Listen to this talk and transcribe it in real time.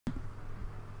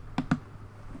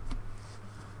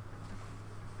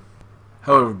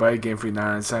Hello everybody,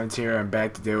 GameFreak997 here. I'm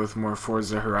back today with more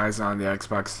Forza Horizon on the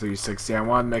Xbox 360. I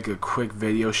want to make a quick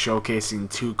video showcasing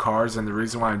two cars, and the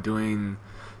reason why I'm doing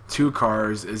two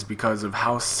cars is because of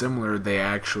how similar they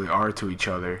actually are to each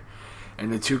other.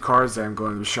 And the two cars that I'm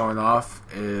going to be showing off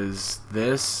is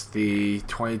this, the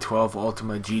 2012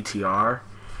 ULTIMA GTR,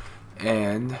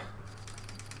 and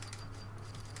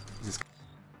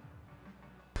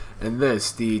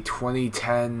this, the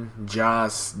 2010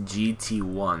 JOSS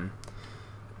GT1.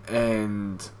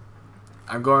 And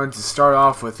I'm going to start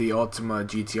off with the ULTIMA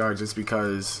GTR just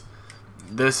because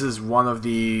this is one of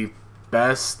the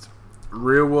best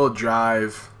rear-wheel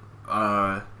drive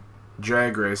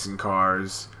drag racing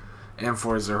cars in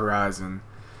Forza Horizon,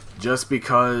 just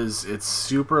because it's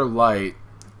super light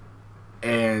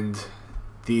and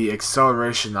the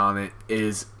acceleration on it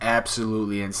is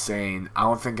absolutely insane. I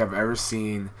don't think I've ever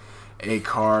seen a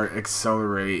car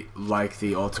accelerate like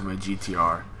the ULTIMA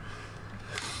GTR.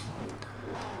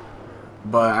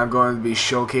 But I'm going to be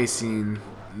showcasing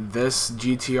this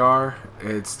GTR.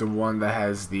 It's the one that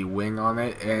has the wing on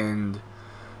it, and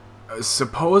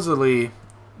supposedly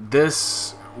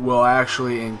this will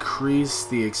actually increase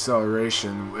the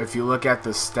acceleration. If you look at the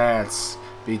stats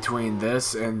between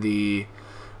this and the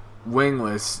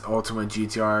wingless ULTIMA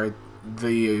GTR,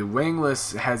 the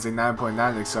wingless has a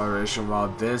 9.9 acceleration while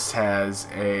this has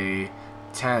a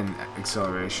 10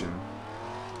 acceleration.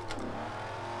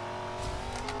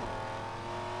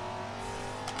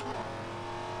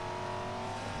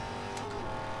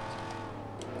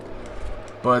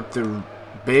 But the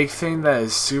big thing that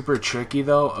is super tricky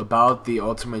though about the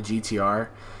ULTIMA GTR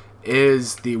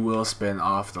is the wheel spin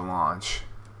off the launch.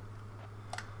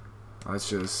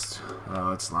 Let's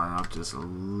line up just a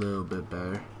little bit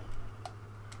better.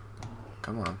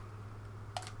 Come on.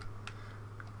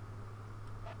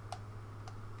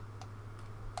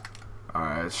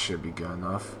 Alright, it should be good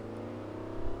enough.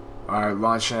 Alright,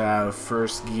 launching out of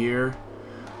first gear.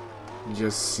 You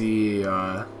just see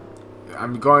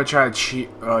I'm going to try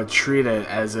to treat it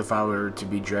as if I were to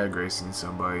be drag racing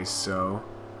somebody, so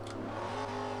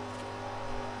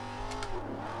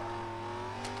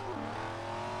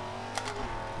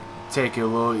take it a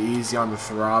little easy on the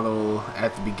throttle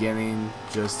at the beginning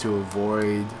just to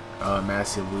avoid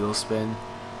massive wheel spin.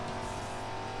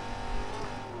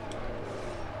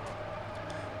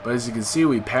 But as you can see,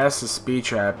 we passed the speed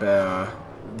trap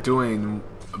doing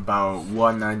about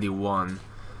 191.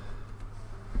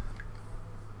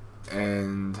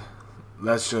 And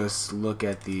let's just look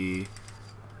at the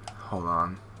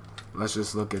let's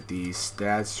just look at the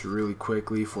stats really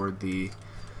quickly for the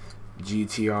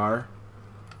GTR.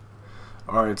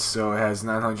 Alright, so it has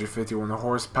 951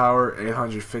 horsepower,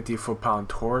 850 foot-pound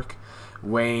torque,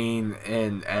 weighing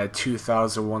in at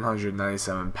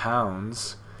 2,197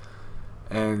 pounds.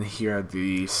 And here are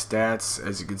the stats.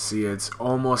 As you can see, it's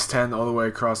almost 10 all the way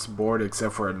across the board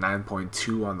except for a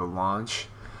 9.2 on the launch.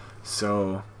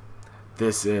 So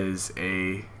this is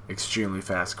a extremely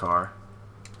fast car.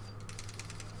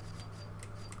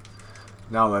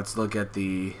 Now let's look at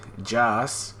the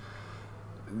JOSS.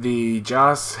 The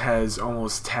JOSS has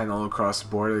almost 10 all across the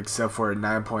board except for a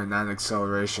 9.9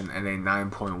 acceleration and a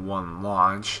 9.1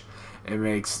 launch. It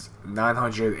makes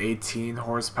 918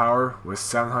 horsepower with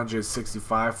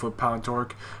 765 foot-pound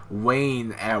torque,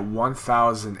 weighing at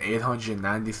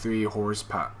 1,893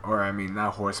 horsepower, or I mean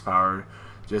not horsepower,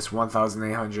 just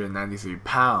 1,893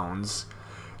 pounds.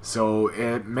 So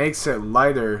it makes it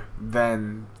lighter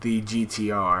than the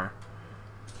GTR.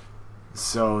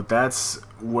 So that's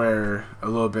where a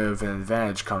little bit of an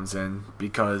advantage comes in,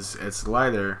 because it's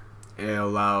lighter. It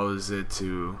allows it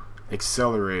to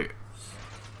accelerate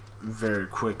very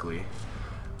quickly.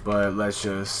 But let's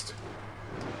just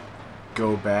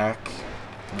go back,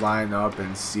 line up,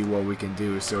 and see what we can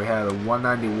do. So we had a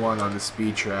 191 on the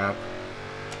speed trap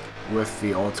with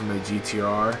the ULTIMA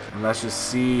GTR, and let's just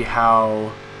see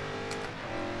how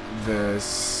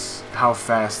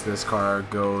fast this car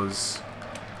goes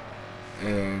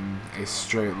in a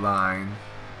straight line.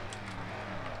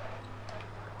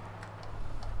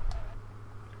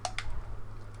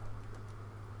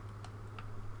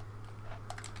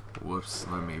 Whoops,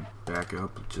 let me back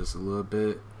up just a little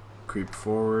bit, creep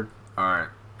forward. Alright,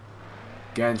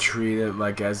 again, treat it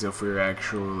like as if we were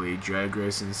actually drag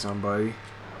racing somebody.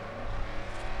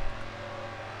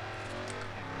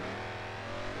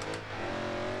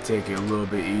 Take it a little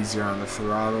bit easier on the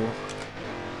throttle.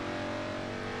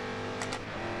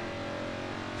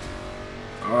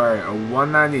 Alright, a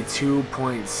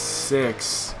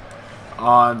 192.6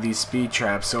 on the speed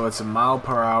trap, so it's a mile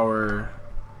per hour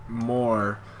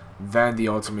more than the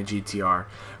ULTIMA GTR.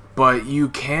 But you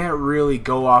can't really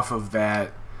go off of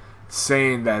that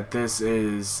saying that this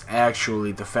is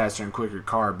actually the faster and quicker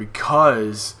car,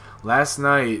 because last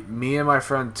night me and my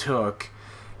friend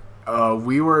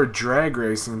we were drag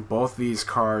racing both these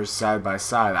cars side by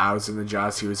side. I was in the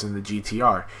JOSS, he was in the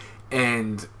GTR,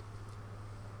 and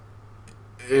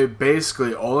it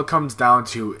basically, all it comes down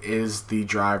to is the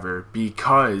driver,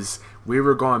 because we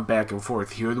were going back and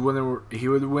forth. He would win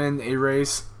a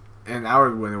race, and I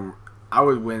would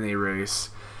win a race,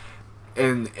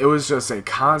 and it was just a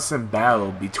constant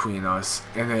battle between us,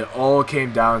 and it all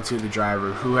came down to the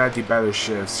driver, who had the better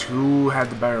shifts, who had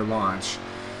the better launch.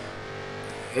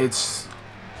 It's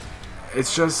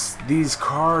just, these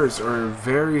cars are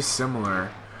very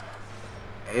similar.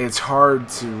 It's hard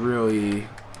to really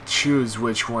choose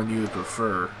which one you would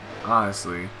prefer,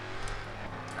 honestly.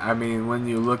 I mean, when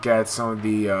you look at some of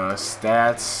the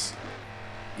stats,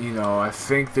 you know, I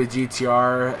think the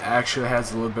GTR actually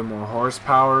has a little bit more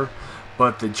horsepower,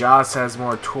 but the JOSS has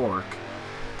more torque.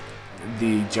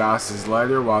 The JOSS is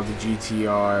lighter while the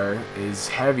GTR is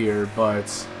heavier,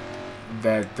 but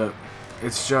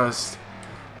it's just,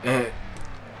 it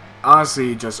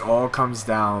honestly just all comes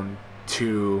down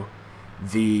to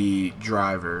the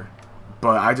driver.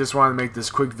 But I just want to make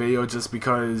this quick video just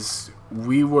because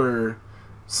we were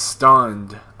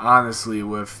stunned, honestly,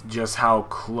 with just how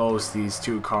close these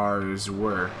two cars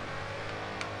were.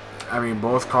 I mean,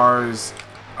 both cars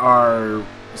are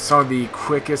some of the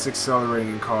quickest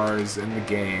accelerating cars in the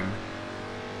game,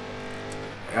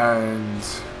 and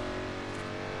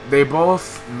they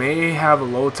both may have a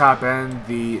low top end.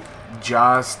 The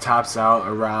JOSS tops out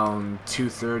around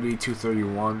 230,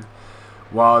 231,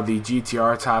 while the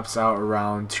GTR tops out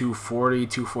around 240,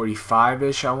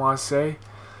 245-ish, I want to say.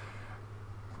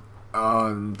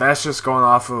 That's just going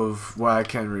off of what I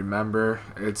can remember.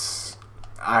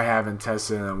 I haven't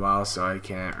tested in a while, so I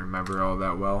can't remember all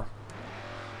that well.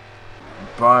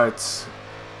 But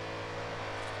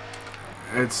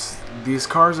these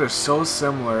cars are so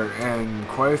similar in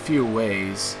quite a few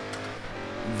ways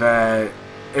that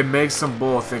it makes them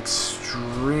both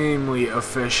extremely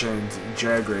efficient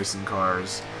drag racing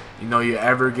cars. You know, you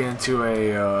ever get into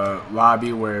a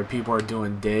lobby where people are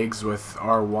doing digs with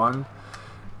R1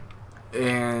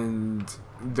 and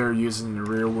they're using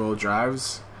rear wheel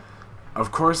drives?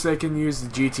 Of course they can use the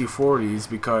GT40s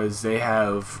because they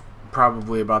have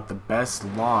probably about the best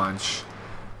launch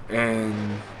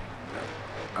in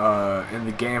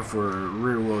the game for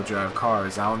rear-wheel drive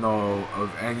cars. I don't know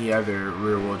of any other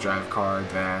rear-wheel drive car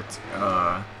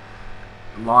that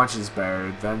launches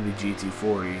better than the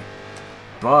GT40.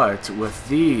 But with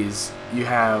these, you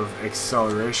have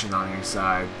acceleration on your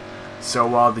side. So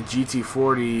while the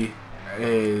GT40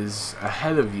 is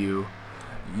ahead of you,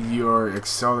 you're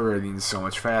accelerating so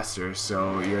much faster,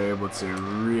 so you're able to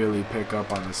really pick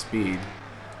up on the speed.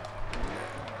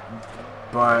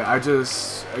 But I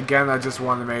just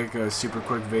want to make a super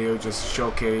quick video just to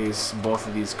showcase both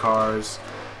of these cars.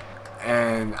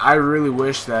 And I really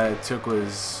wish that Took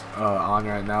was on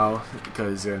right now,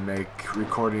 because it would make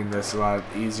recording this a lot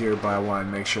easier, but I wanted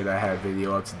to make sure that I had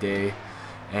video up to date,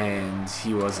 and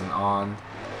he wasn't on.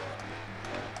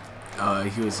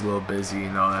 He was a little busy, you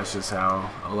know, that's just how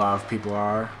a lot of people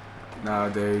are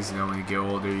nowadays. You know, when you get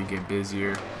older, you get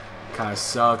busier. Kind of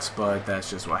sucks, but that's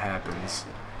just what happens.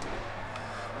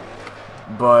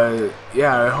 But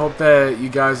yeah, I hope that you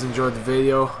guys enjoyed the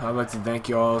video. I'd like to thank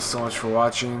you all so much for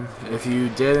watching. If you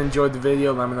did enjoy the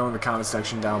video, let me know in the comment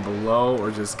section down below,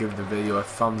 or just give the video a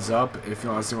thumbs up. If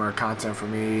you want to see more content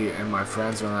from me and my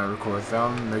friends when I record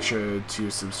them, make sure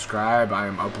to subscribe. I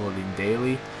am uploading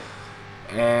daily.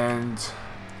 And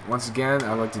once again,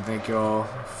 I'd like to thank you all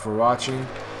for watching,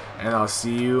 and I'll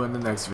see you in the next video.